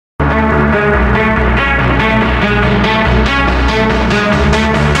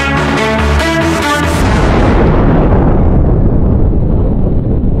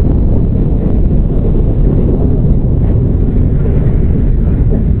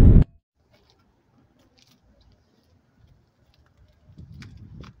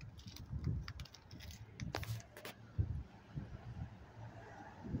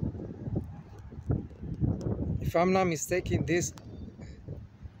If I'm not mistaken, this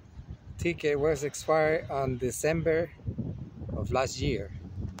ticket was expired on December of last year.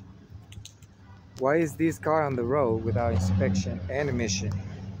 Why is this car on the road without inspection and emission?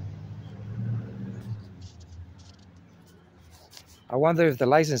 I wonder if the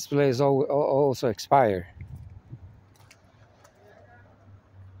license plate is also expired.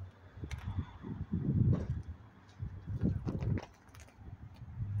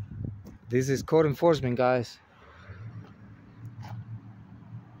 This is code enforcement, guys.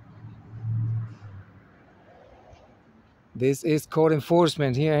 This is code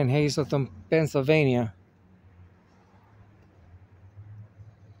enforcement here in Hazleton, Pennsylvania.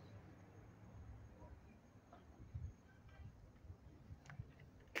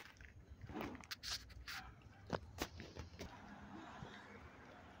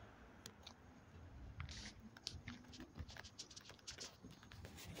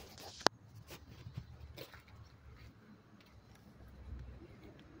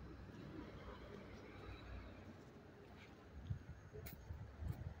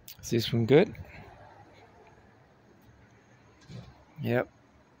 Is this one good? Yep,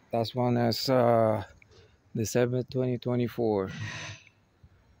 that's one as December 2024.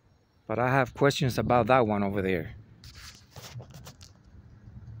 But I have questions about that one over there,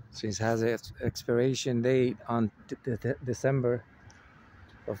 since it has an expiration date on December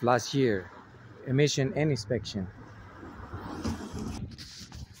of last year. Emission and inspection.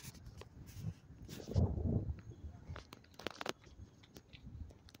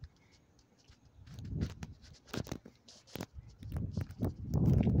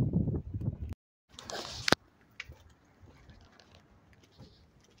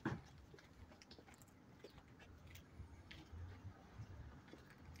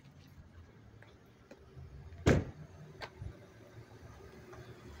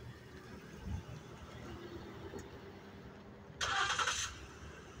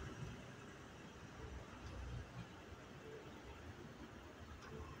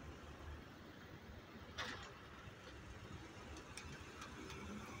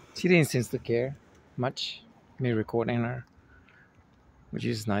 She didn't seem to care much, me recording her, which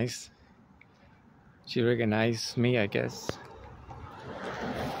is nice. She recognized me, I guess,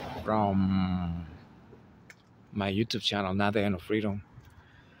 from my YouTube channel, Not the End of Freedom.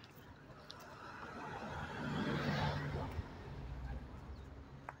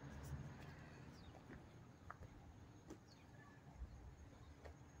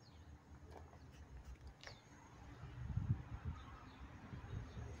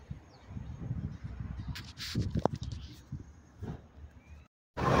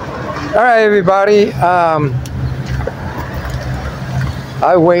 All right, everybody. I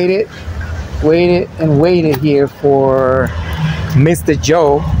waited here for Mr.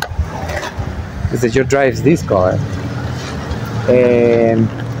 Joe. Mr. Joe drives this car, and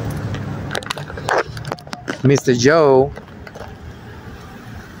Mr. Joe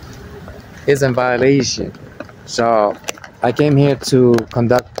is in violation. So I came here to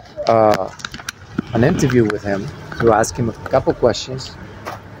conduct an interview with him, to ask him a couple questions.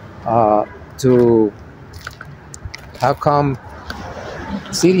 To how come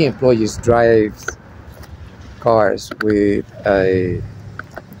city employees drive cars with a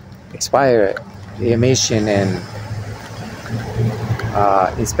expired emission and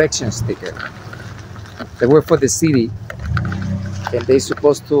inspection sticker. They work for the city, and they're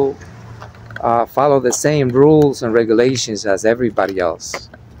supposed to follow the same rules and regulations as everybody else.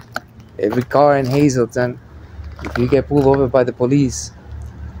 Every car in Hazleton, if you get pulled over by the police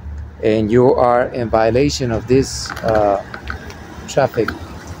and you are in violation of this traffic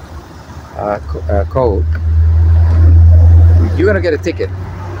code, you're gonna get a ticket.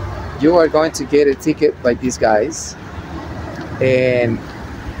 You are going to get a ticket by these guys. And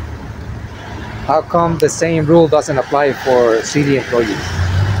how come the same rule doesn't apply for city employees?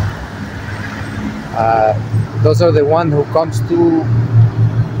 Those are the ones who comes to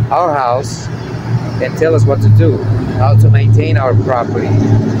our house and tell us what to do, how to maintain our property,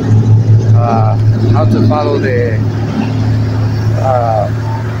 how to follow the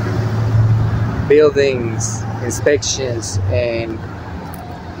buildings inspections and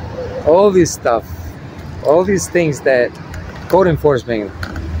all this stuff, all these things that code enforcement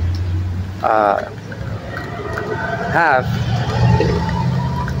have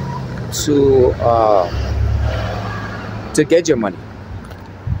to get your money.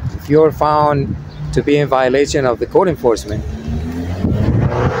 If you're found to be in violation of the code enforcement,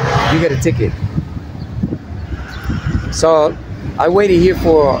 you get a ticket. So I waited here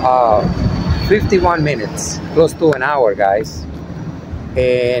for 51 minutes, close to an hour, guys,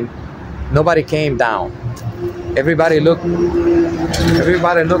 and nobody came down. Everybody look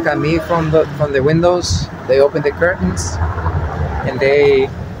at me from the windows. They open the curtains and they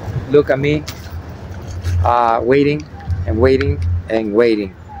look at me, waiting and waiting and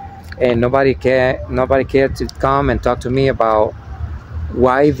waiting, and nobody cared to come and talk to me about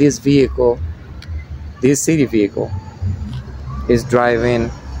why this vehicle, this city vehicle, is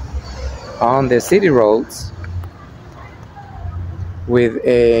driving on the city roads with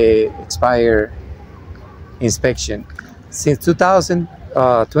a expired inspection since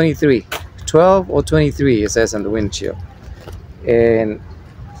 2023, 12 or 23, it says on the windshield. And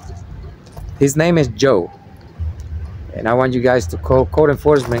his name is Joe. And I want you guys to call code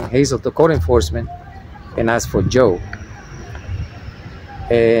enforcement, Hazel, to code enforcement, and ask for Joe.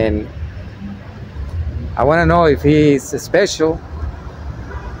 And I want to know if he is special,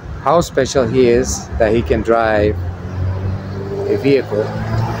 how special he is that he can drive a vehicle.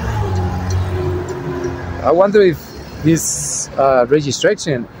 I wonder if his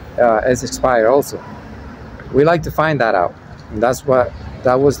registration is expired also. We like to find that out, and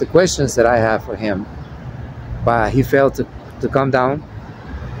that was the questions that I have for him. But he failed to come down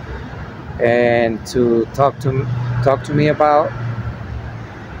and to talk to me about.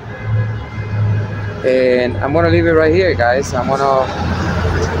 And I'm gonna leave it right here, guys. I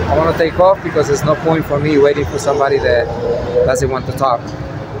wanna take off because there's no point for me waiting for somebody that doesn't want to talk,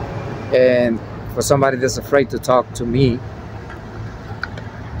 and for somebody that's afraid to talk to me.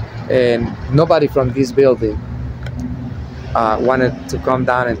 And nobody from this building wanted to come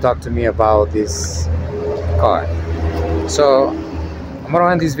down and talk to me about this car. So I'm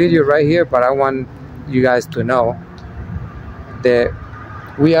gonna end this video right here, but I want you guys to know that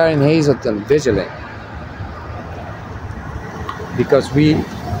we are in Hazleton vigilant because we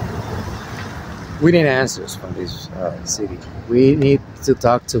need answers from this city. We need to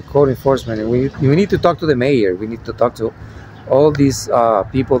talk to code enforcement, and we need to talk to the mayor. We need to talk to all these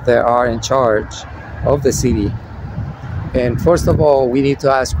people that are in charge of the city. And first of all, we need to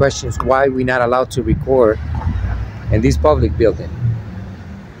ask questions why we're not allowed to record in this public building,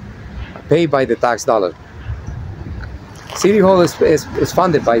 paid by the tax dollar. City Hall is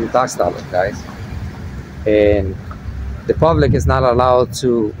funded by the tax dollar, guys. And the public is not allowed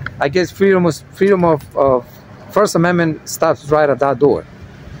to, I guess freedom of First Amendment stops right at that door.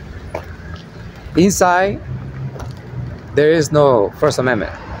 Inside, there is no First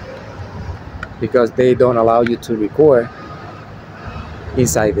Amendment because they don't allow you to record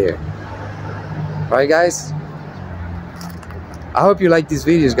inside there. All right, guys? I hope you like these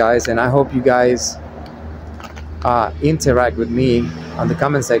videos, guys, and I hope you guys interact with me on the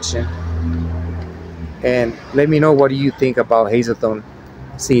comment section and let me know what do you think about Hazleton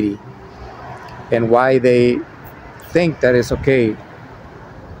City and why they think that it's okay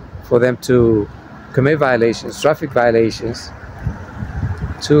for them to commit violations, traffic violations,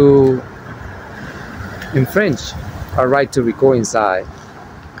 to infringe our right to record inside.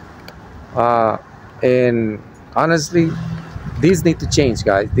 And honestly, these need to change,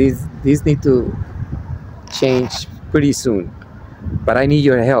 guys. These need to change pretty soon. But I need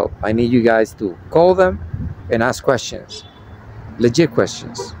your help. I need you guys to call them and ask questions, legit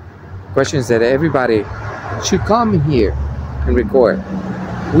questions, questions that everybody should come here and record.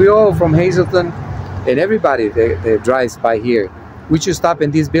 We all from Hazleton, and everybody that drives by here, we should stop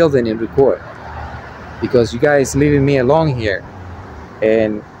in this building and record, because you guys leaving me alone here,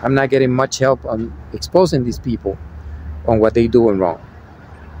 and I'm not getting much help on exposing these people on what they doing wrong.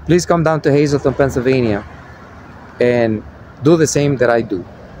 Please come down to Hazleton, Pennsylvania, and do the same that I do.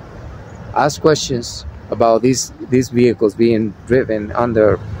 Ask questions about these vehicles being driven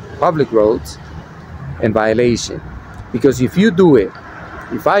under public roads in violation. Because if you do it,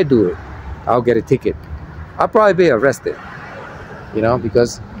 if I do it, I'll get a ticket. I'll probably be arrested. You know,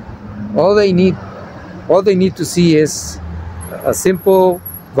 because all they need to see is a simple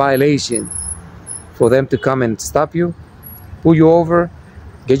violation for them to come and stop you, pull you over,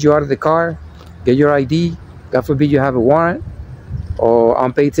 get you out of the car, get your ID. God forbid you have a warrant or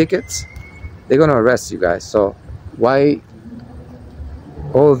unpaid tickets. They're gonna arrest you guys. So why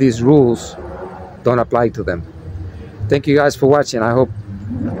all these rules don't apply to them? Thank you guys for watching. I hope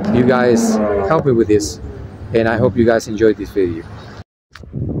you guys help me with this, and I hope you guys enjoyed this video.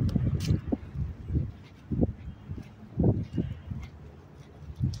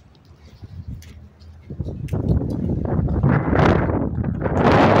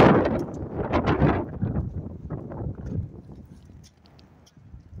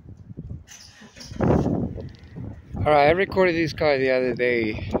 Alright, I recorded this car the other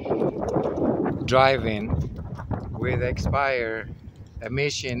day driving with expired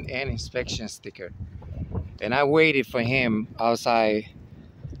emission and inspection sticker. and I waited for him outside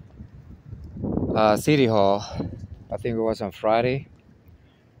City Hall. I think it was on Friday,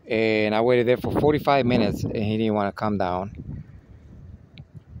 and I waited there for 45 minutes, and he didn't want to come down.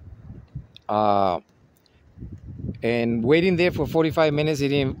 And waiting there for 45 minutes, he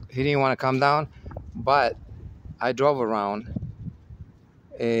didn't want to come down, but I drove around,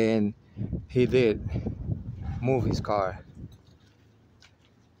 and he did move his car.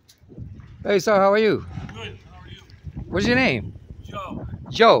 Hey, sir, how are you? Good. How are you? What's your name? Joe.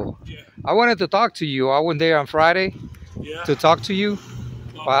 Joe. Yeah. I wanted to talk to you. I went there on Friday Yeah. to talk to you,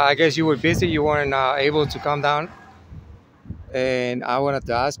 but I guess you were busy. You weren't able to come down. And I wanted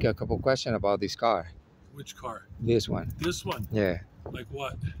to ask you a couple questions about this car. Which car? This one. This one. Yeah. Like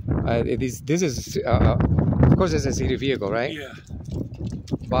what? This is, of course, it's a city vehicle, right? Yeah.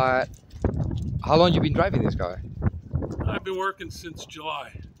 But how long you been driving this car? I've been working since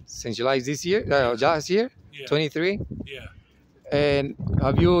July. Since July this year? Last year? Yeah. 23? Yeah. And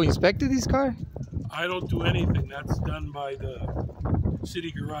have you inspected this car? I don't do anything. That's done by the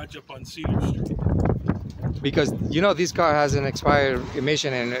city garage up on Cedar Street. Because you know this car has an expired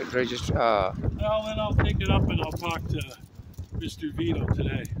emission and register. Well, then I'll take it up and I'll talk to Mr. Vito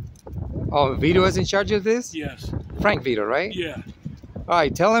today. Oh, Vito is in charge of this? Yes. Frank Vito, right? Yeah. All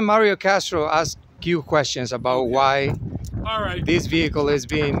right, tell him Mario Castro asked you questions about why All right. this vehicle is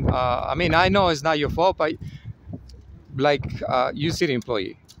being. I mean, I know it's not your fault, but like you city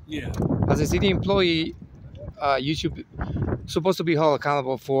employee. Yeah. As a city employee, you should supposed to be held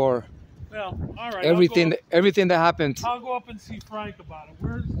accountable for Well, all right. everything that happened. I'll go up and see Frank about it.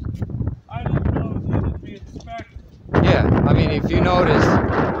 I didn't even know it needed to be inspected. Yeah, I mean, if you notice.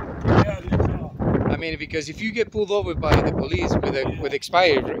 Yeah, it is. I mean, because if you get pulled over by the police with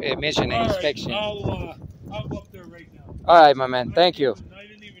expired emission and inspection. I'll go up there right now. All right, my man. Thank you. I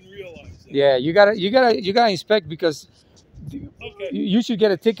didn't even realize that. Yeah, you gotta inspect because Okay. you should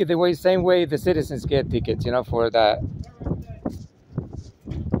get a ticket the same way the citizens get tickets, you know, for that.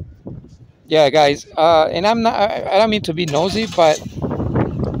 Yeah, guys. And I don't mean to be nosy, but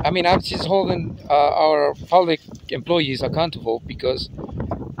I mean I'm just holding our public employees accountable because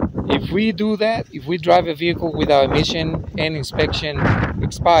if we do that, if we drive a vehicle without emission and inspection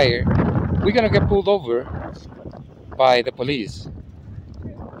expired, we're gonna get pulled over by the police.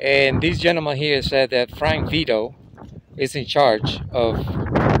 And this gentleman here said that Frank Vito is in charge of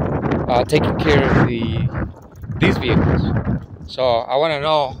taking care of these vehicles. So I want to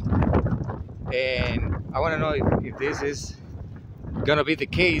know, and I want to know if this is gonna be the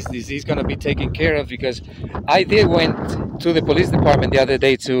case. This is gonna be taken care of because I did went to the police department the other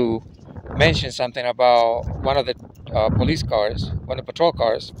day to mention something about one of the police cars, one of the patrol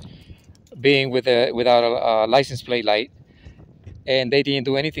cars, being without a license plate light, and they didn't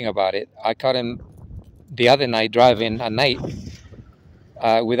do anything about it. I caught him the other night driving at night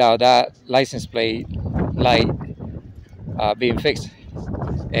without that license plate light being fixed,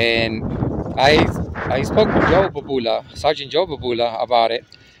 and I spoke to Joe Babula, Sergeant Joe Babula, about it,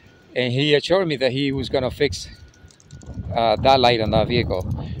 and he assured me that he was going to fix that light on that vehicle,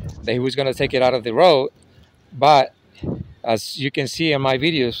 that he was going to take it out of the road. But as you can see in my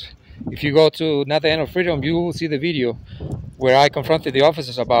videos, if you go to Not the End of Freedom, you will see the video where I confronted the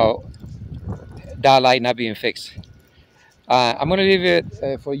officers about that light not being fixed. I'm going to leave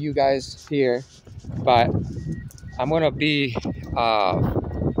it for you guys here, but I'm going to be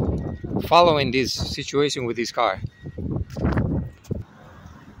following this situation with this car.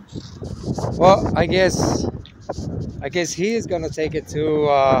 Well, I guess he is gonna take it to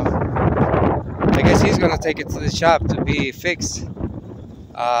the shop to be fixed.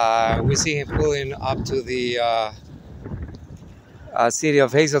 We see him pulling up to the City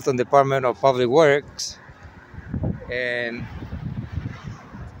of Hazleton Department of Public Works, and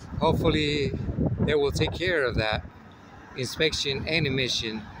hopefully they will take care of that inspection and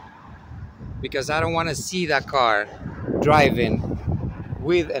emission, because I don't want to see that car driving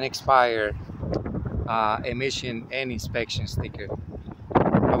with an expired emission and inspection sticker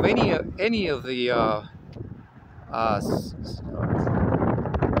of any of the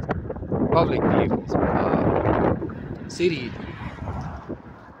public vehicles, city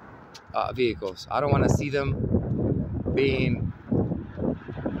vehicles. I don't want to see them being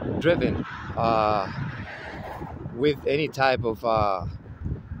driven with any type of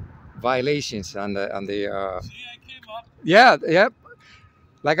violations on the See, I came up. yeah.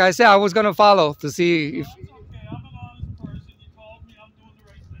 Like I said, I was gonna follow to see if. That's okay. I'm an honest person. You told me I'm doing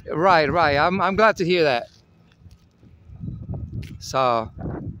the right thing. Right. I'm glad to hear that. So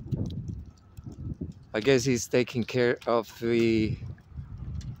I guess he's taking care of the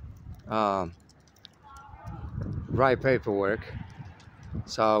right paperwork.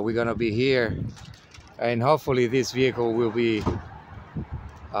 So we're gonna be here, and hopefully this vehicle will be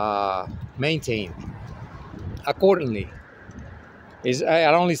maintained accordingly. I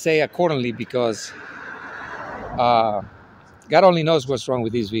only say accordingly because God only knows what's wrong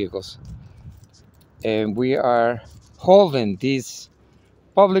with these vehicles, and we are holding these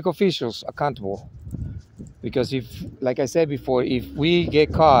public officials accountable. Because if, like I said before, if we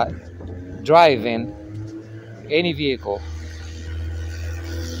get caught driving any vehicle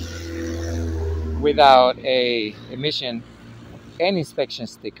without a emission and inspection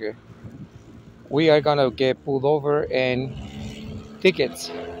sticker, we are gonna get pulled over and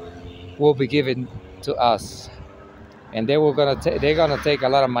tickets will be given to us, and they're gonna take a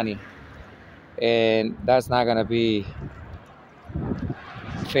lot of money, and that's not gonna be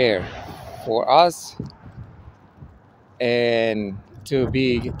fair for us and to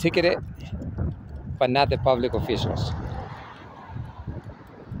be ticketed, but not the public officials.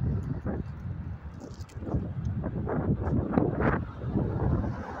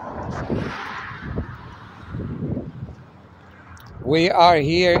 We are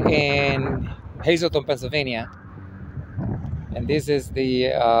here in Hazleton, Pennsylvania, and this is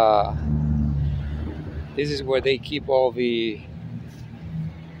where they keep all the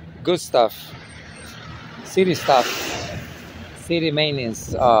good stuff, city stuff, city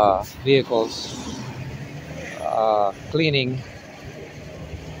maintenance vehicles, cleaning.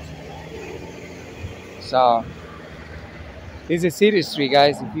 So this is City Street,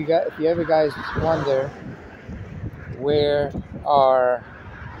 guys. If you ever guys wonder where our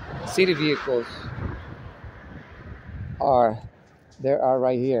city vehicles are, they are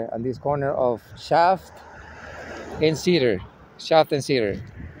right here on this corner of Shaft and Cedar. Shaft and Cedar.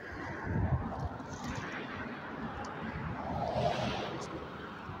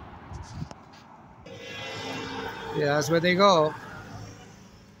 Yeah, that's where they go.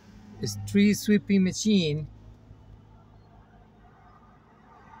 It's tree sweeping machine.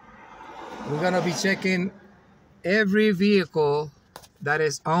 We're gonna be checking every vehicle that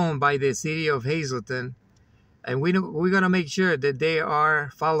is owned by the city of Hazleton, and we're gonna make sure that they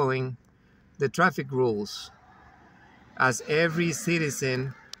are following the traffic rules, as every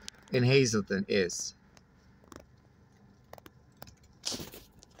citizen in Hazleton is.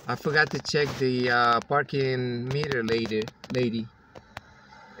 I forgot to check the parking meter lady,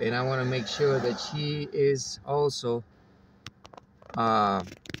 and I want to make sure that she is also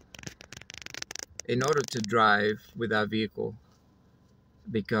in order to drive with that vehicle,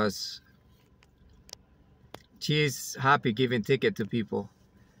 because she's happy giving ticket to people,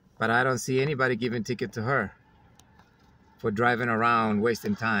 but I don't see anybody giving ticket to her for driving around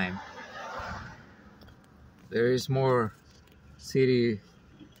wasting time. There is more city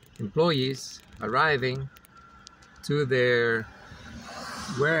employees arriving to their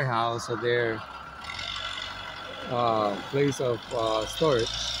warehouse or their place of storage.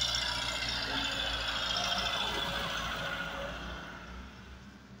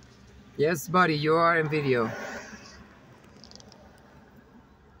 Yes, buddy, you are in video.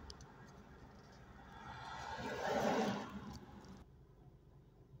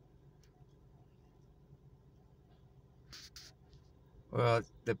 Well,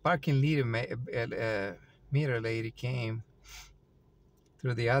 the parking meter lady came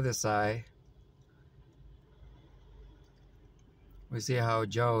through the other side. We see how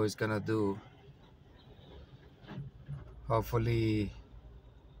Joe is gonna do. Hopefully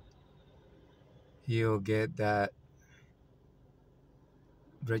he'll get that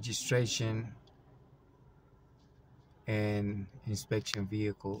registration and inspection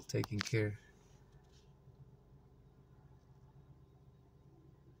vehicle taken care.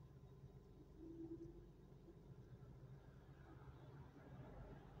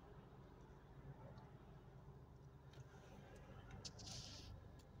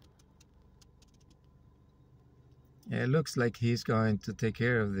 Yeah, it looks like he's going to take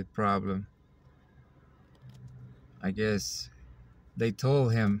care of the problem. I guess they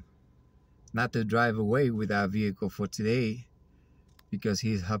told him not to drive away with that vehicle for today because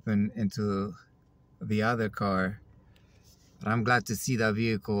he's hopping into the other car. But I'm glad to see that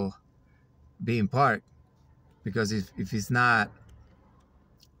vehicle being parked, because if it's not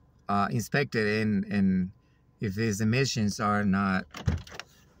inspected and if his emissions are not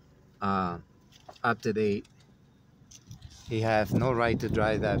up to date, he has no right to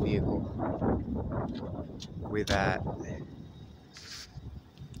drive that vehicle with that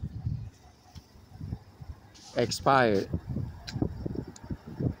expired.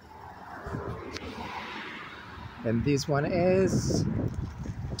 And this one is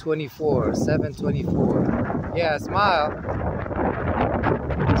 724, 724. Yeah, smile.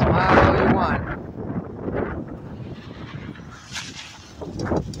 Smile all you want.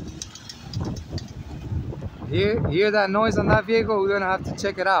 Hear that noise on that vehicle? We're gonna have to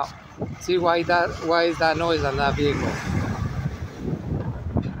check it out. See why is that noise on that vehicle.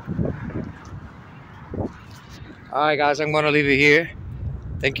 Alright guys, I'm gonna leave it here.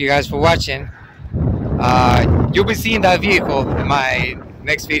 Thank you guys for watching. You'll be seeing that vehicle in my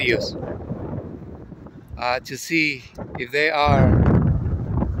next videos to see if they are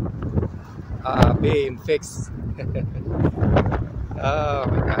being fixed. Oh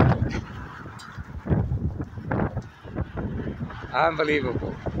my god.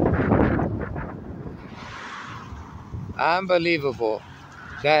 Unbelievable. Unbelievable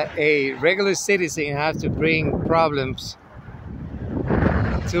that a regular citizen has to bring problems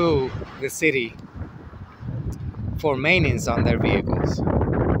to the city for maintenance on their vehicles.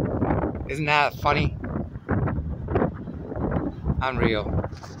 Isn't that funny? Unreal.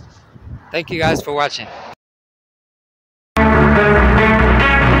 Thank you guys for watching.